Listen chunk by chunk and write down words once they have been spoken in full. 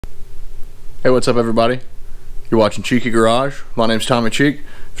Hey, what's up everybody? You're watching Cheeky Garage. My name's Tommy Cheek.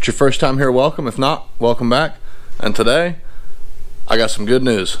 If it's your first time here, welcome. If not, welcome back. And today, I got some good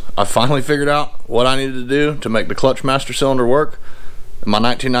news. I finally figured out what I needed to do to make the clutch master cylinder work in my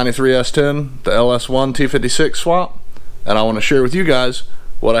 1993 S10, the LS1 T56 swap, and I want to share with you guys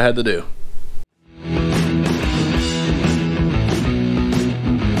what I had to do.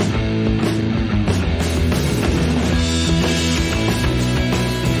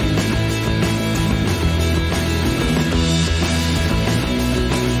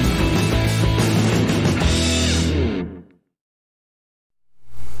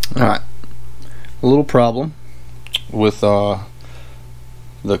 Alright, a little problem with the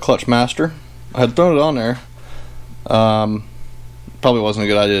clutch master. I had thrown it on there. Probably wasn't a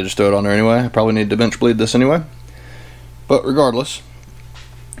good idea to just throw it on there anyway. I probably need to bench bleed this anyway. But regardless,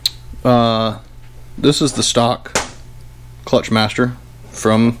 this is the stock clutch master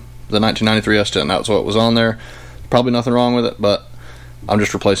from the 1993 S10. That's what was on there. Probably nothing wrong with it, but I'm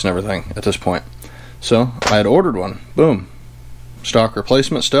just replacing everything at this point. So I had ordered one. Boom. Stock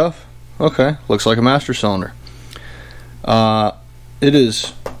replacement stuff. Okay, looks like a master cylinder. It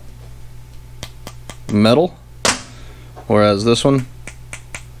is metal, whereas this one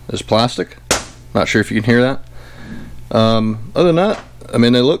is plastic. Not sure if you can hear that. Other than that, I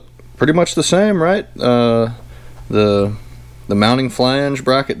mean, they look pretty much the same, right? The mounting flange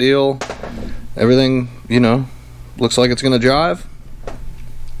bracket deal, everything, you know, looks like it's gonna jive.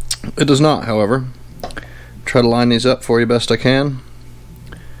 It does not, however. Try to line these up for you best I can.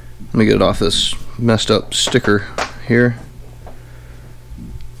 Let me get it off this messed up sticker here.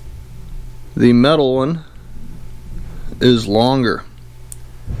 The metal one is longer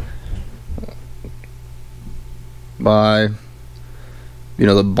by, you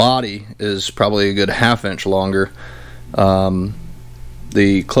know, the body is probably a good ½ inch longer.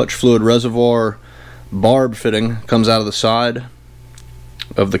 The clutch fluid reservoir barb fitting comes out of the side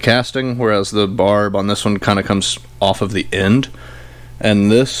of the casting, whereas the barb on this one kind of comes off of the end, and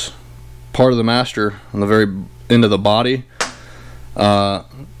this part of the master on the very end of the body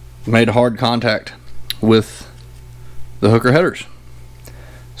made hard contact with the hooker headers,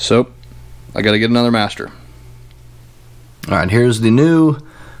 so I got to get another master. Alright, here's the new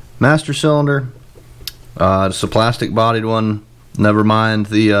master cylinder. It's a plastic bodied one, never mind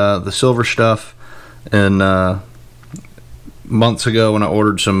the silver stuff. And months ago when I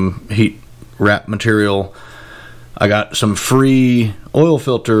ordered some heat wrap material, I got some free oil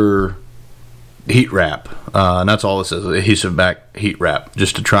filter heat wrap, and that's all this is, adhesive back heat wrap,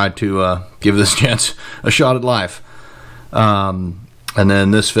 just to try to give this chance a shot at life. And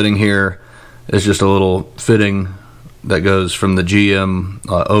then this fitting here is just a little fitting that goes from the GM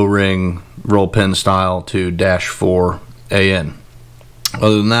O-ring roll pin style to -4 AN.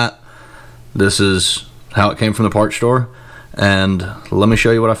 Other than that, this is how it came from the parts store. And let me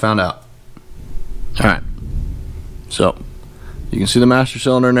show you what I found out. Alright, so you can see the master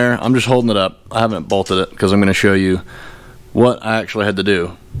cylinder in there. I'm just holding it up. I haven't bolted it because I'm going to show you what I actually had to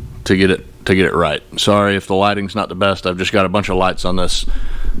do to get it right. Sorry if the lighting's not the best. I've just got a bunch of lights on this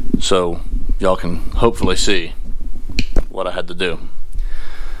so y'all can hopefully see what I had to do.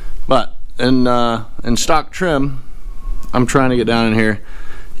 But in stock trim, I'm trying to get down in here.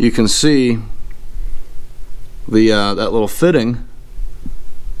 You can see the that little fitting.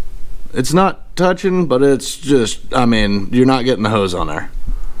 It's not touching, but it's just, I mean, you're not getting the hose on there.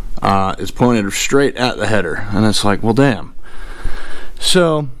 It's pointed straight at the header, and it's like, well, damn.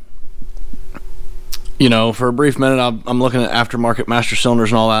 So, you know, for a brief minute, I'm looking at aftermarket master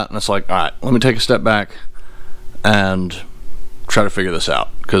cylinders and all that, and it's like, all right, let me take a step back and try to figure this out,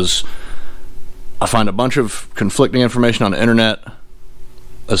 because I find a bunch of conflicting information on the internet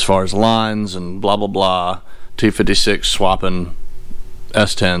as far as lines and blah blah blah, T56 swapping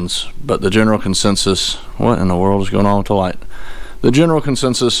S10s, but the general consensus, what in the world is going on with the light? The general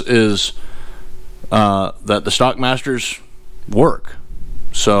consensus is that the stock masters work.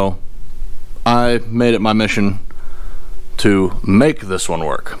 So I made it my mission to make this one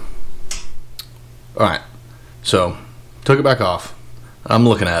work. Alright, so took it back off. I'm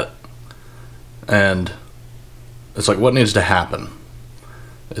looking at it, and it's like, what needs to happen?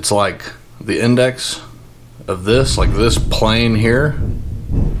 It's like the index of this, like this plane here.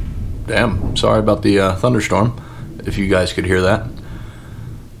 Damn, sorry about the thunderstorm, if you guys could hear that.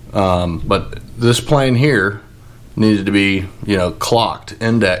 But this plane here needed to be, you know, clocked,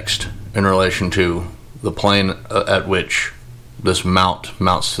 indexed in relation to the plane at which this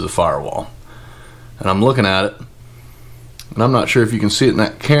mounts to the firewall. And I'm looking at it, and I'm not sure if you can see it in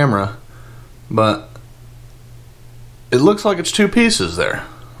that camera, but it looks like it's two pieces there.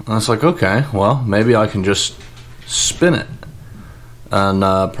 And I was like, okay, well, maybe I can just spin it and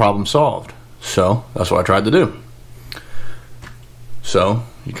problem solved. So that's what I tried to do. So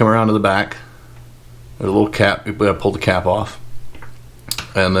you come around to the back, there's a little cap, you gotta pull the cap off,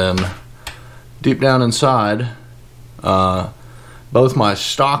 and then deep down inside, both my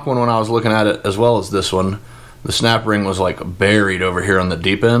stock one when I was looking at it as well as this one, the snap ring was like buried over here on the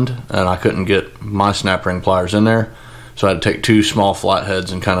deep end, and I couldn't get my snap ring pliers in there, so I had to take two small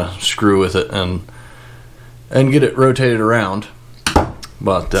flatheads and kind of screw with it and get it rotated around.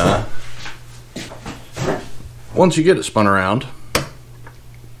 But once you get it spun around,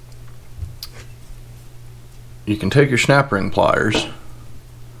 you can take your snap ring pliers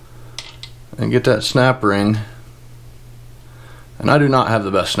and get that snap ring. And I do not have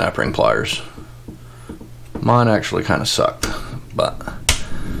the best snap ring pliers. Mine actually kind of sucked, but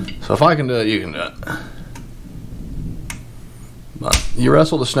so if I can do it, you can do it. But you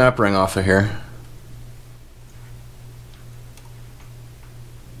wrestle the snap ring off of here.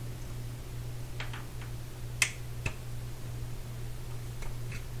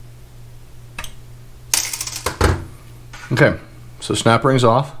 Okay, so snap ring's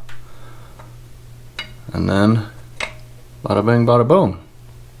off, and then bada bing, bada boom.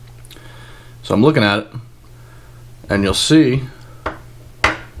 So I'm looking at it, and you'll see,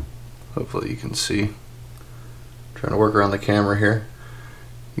 hopefully you can see, I'm trying to work around the camera here.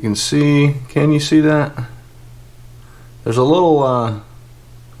 You can see, can you see that? There's a little,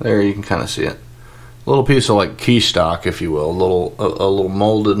 there you can kind of see it. A little piece of like key stock, if you will, a little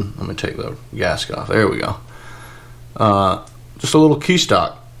molded, let me take the gasket off, there we go. Just a little key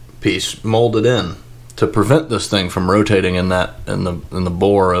stock piece molded in to prevent this thing from rotating in the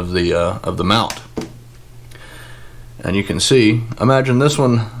bore of the mount. And you can see, imagine this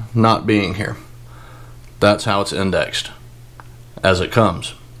one not being here. That's how it's indexed as it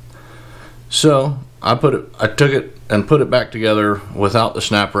comes. So I took it and put it back together without the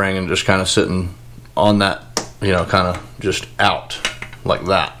snap ring and just kind of sitting on that, you know, kind of just out like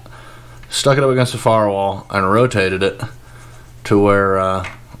that. Stuck it up against the firewall and rotated it to where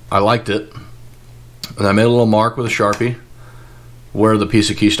I liked it. And I made a little mark with a Sharpie where the piece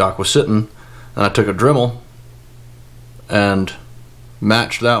of key stock was sitting, and I took a Dremel and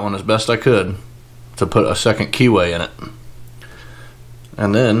matched that one as best I could to put a second keyway in it.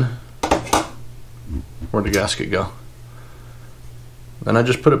 And then, where'd the gasket go? Then I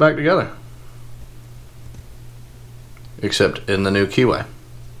just put it back together, except in the new keyway.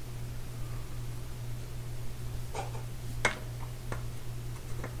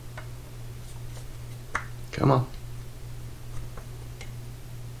 Come on.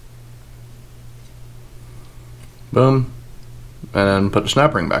 Boom. And then put the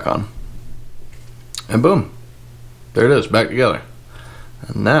snap ring back on. And boom. There it is, back together.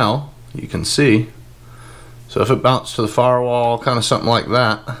 And now you can see, so if it bounced to the firewall, kind of something like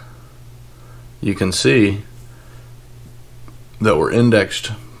that, you can see that we're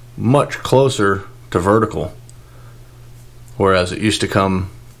indexed much closer to vertical, whereas it used to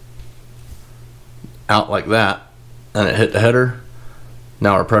come out like that and it hit the header.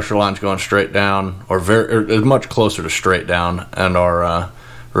 Now our pressure line's going straight down, or is much closer to straight down, and our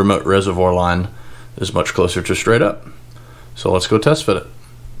remote reservoir line is much closer to straight up. So let's go test fit it.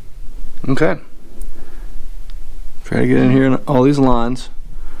 Okay, try to get in here in all these lines,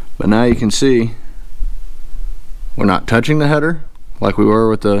 but now you can see we're not touching the header like we were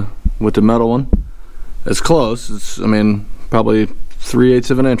with the metal one. It's close. It's, I mean, probably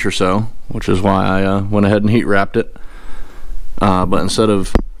 3/8 of an inch or so, which is why I went ahead and heat wrapped it. But instead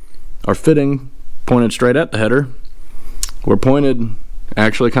of our fitting pointed straight at the header, we're pointed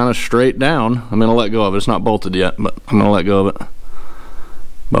actually kind of straight down. I'm gonna let go of it. It's not bolted yet, but I'm gonna let go of it.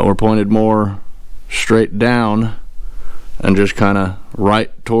 But we're pointed more straight down and just kind of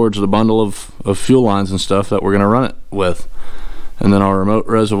right towards the bundle of fuel lines and stuff that we're gonna run it with. And then our remote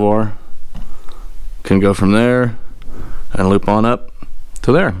reservoir can go from there and loop on up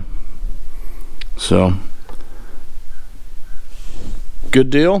to there. So good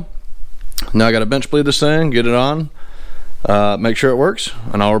deal. Now I got to bench bleed this thing, get it on, make sure it works,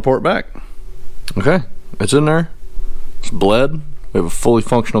 and I'll report back. Okay, it's in there, it's bled. We have a fully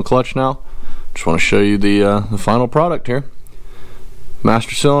functional clutch now. Just want to show you the final product here.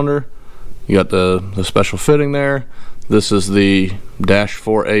 Master cylinder, you got the special fitting there. This is the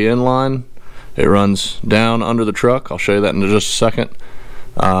 -4AN line. It runs down under the truck. I'll show you that in just a second.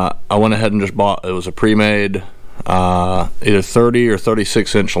 I went ahead and just bought, it was a pre-made either 30 or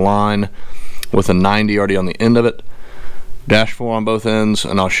 36 inch line with a 90 already on the end of it. -4 on both ends,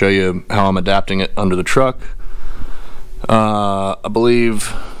 and I'll show you how I'm adapting it under the truck. I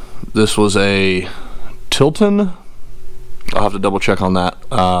believe This was a Tilton. I'll have to double check on that.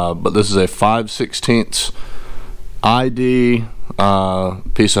 But this is a 5/16 ID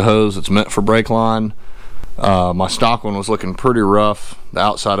piece of hose that's meant for brake line. My stock one was looking pretty rough. The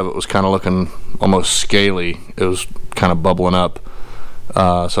outside of it was kind of looking almost scaly. It was kind of bubbling up.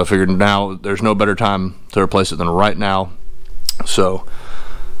 So I figured now there's no better time to replace it than right now. So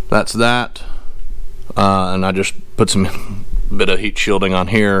that's that. And I just put some bit of heat shielding on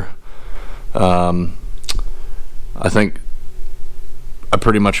here. I think I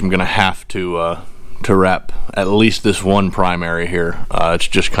pretty much am going to have to wrap at least this one primary here. It's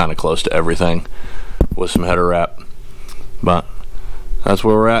just kind of close to everything with some header wrap. But that's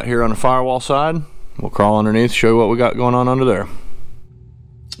where we're at here on the firewall side. We'll crawl underneath, show you what we got going on under there.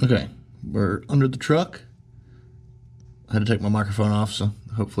 Okay, we're under the truck. I had to take my microphone off, so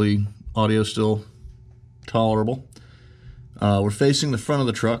hopefully audio's still tolerable. We're facing the front of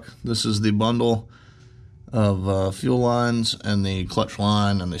the truck. This is the bundle of fuel lines and the clutch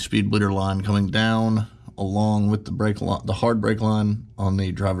line and the speed bleeder line coming down along with the brake line, the hard brake line on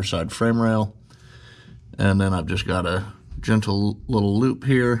the driver's side frame rail. And then I've just got a gentle little loop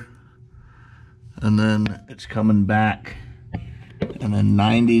here, and then it's coming back, and then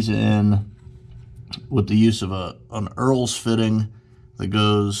 90s in with the use of an arose fitting that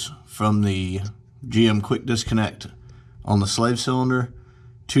goes from the GM quick disconnect on the slave cylinder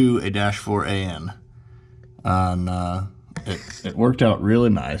to a -4 AN. And it worked out really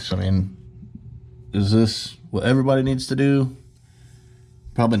nice. I mean, is this what everybody needs to do?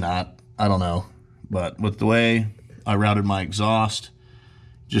 Probably not. I don't know. But with the way I routed my exhaust,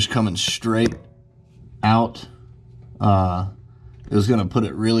 just coming straight out, it was going to put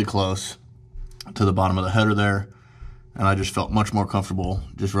it really close to the bottom of the header there. And I just felt much more comfortable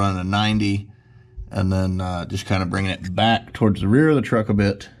just running a 90 and then just kind of bringing it back towards the rear of the truck a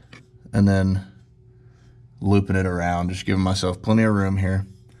bit and then looping it around, just giving myself plenty of room here.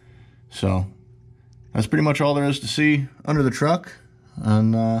 So that's pretty much all there is to see under the truck.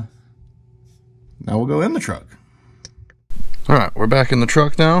 And now we'll go in the truck. All right, we're back in the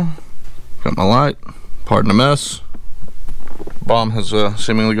truck now. Got my light. Pardon the mess. Bomb has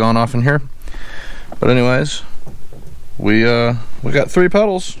seemingly gone off in here. But anyways, we got 3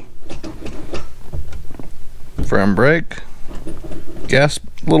 pedals. Frame brake, gas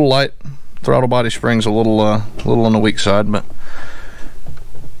a little light, throttle body spring's a little on the weak side, but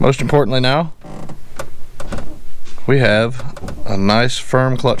most importantly now, we have a nice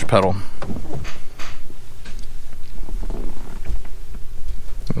firm clutch pedal.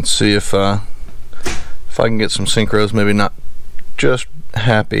 Let's see if I can get some synchros, maybe not just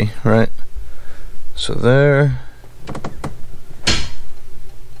happy, right? So there.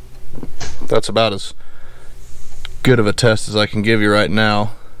 That's about as good of a test as I can give you right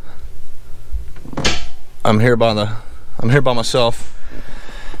now. I'm here by myself,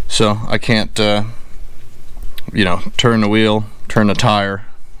 so I can't you know, turn the wheel, turn the tire,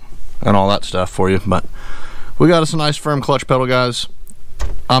 and all that stuff for you. But we got us a nice firm clutch pedal, guys.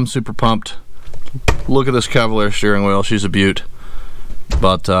 I'm super pumped. Look at this Cavalier steering wheel, she's a beaut.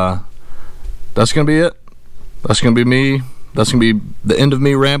 But that's gonna be it. That's gonna be me. That's gonna be the end of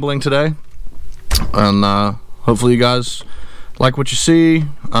me rambling today. And hopefully you guys like what you see.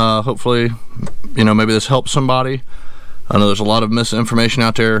 Hopefully, you know, maybe this helps somebody. I know there's a lot of misinformation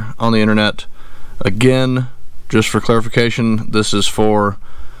out there on the internet. Again, just for clarification, this is for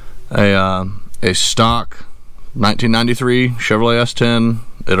a stock 1993 Chevrolet S10.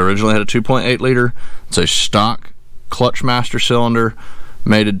 It originally had a 2.8 liter. It's a stock clutch master cylinder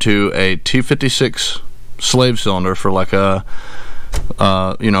mated to a T56 slave cylinder for like a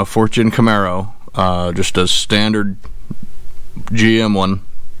you know, 4th gen Camaro, just a standard GM one.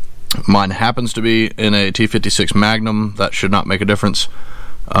 Mine happens to be in a T56 Magnum. That should not make a difference.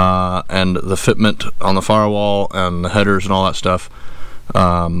 And the fitment on the firewall and the headers and all that stuff,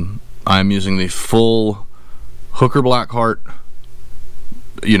 I'm using the full Hooker Blackheart,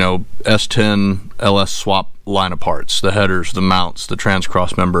 you know, S10 LS swap line of parts. The headers, the mounts, the trans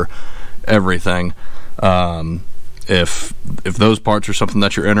cross member, everything. If those parts are something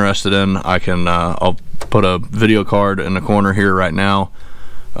that you're interested in, I can I'll put a video card in the corner here right now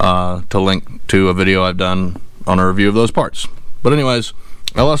to link to a video I've done on a review of those parts. But anyways,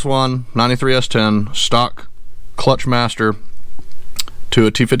 LS1 93 S10 stock clutch master to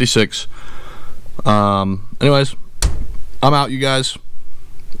a T56. Anyways, I'm out, you guys.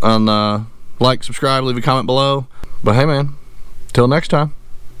 And like, subscribe, leave a comment below. But hey man, till next time,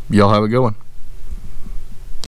 y'all have a good one.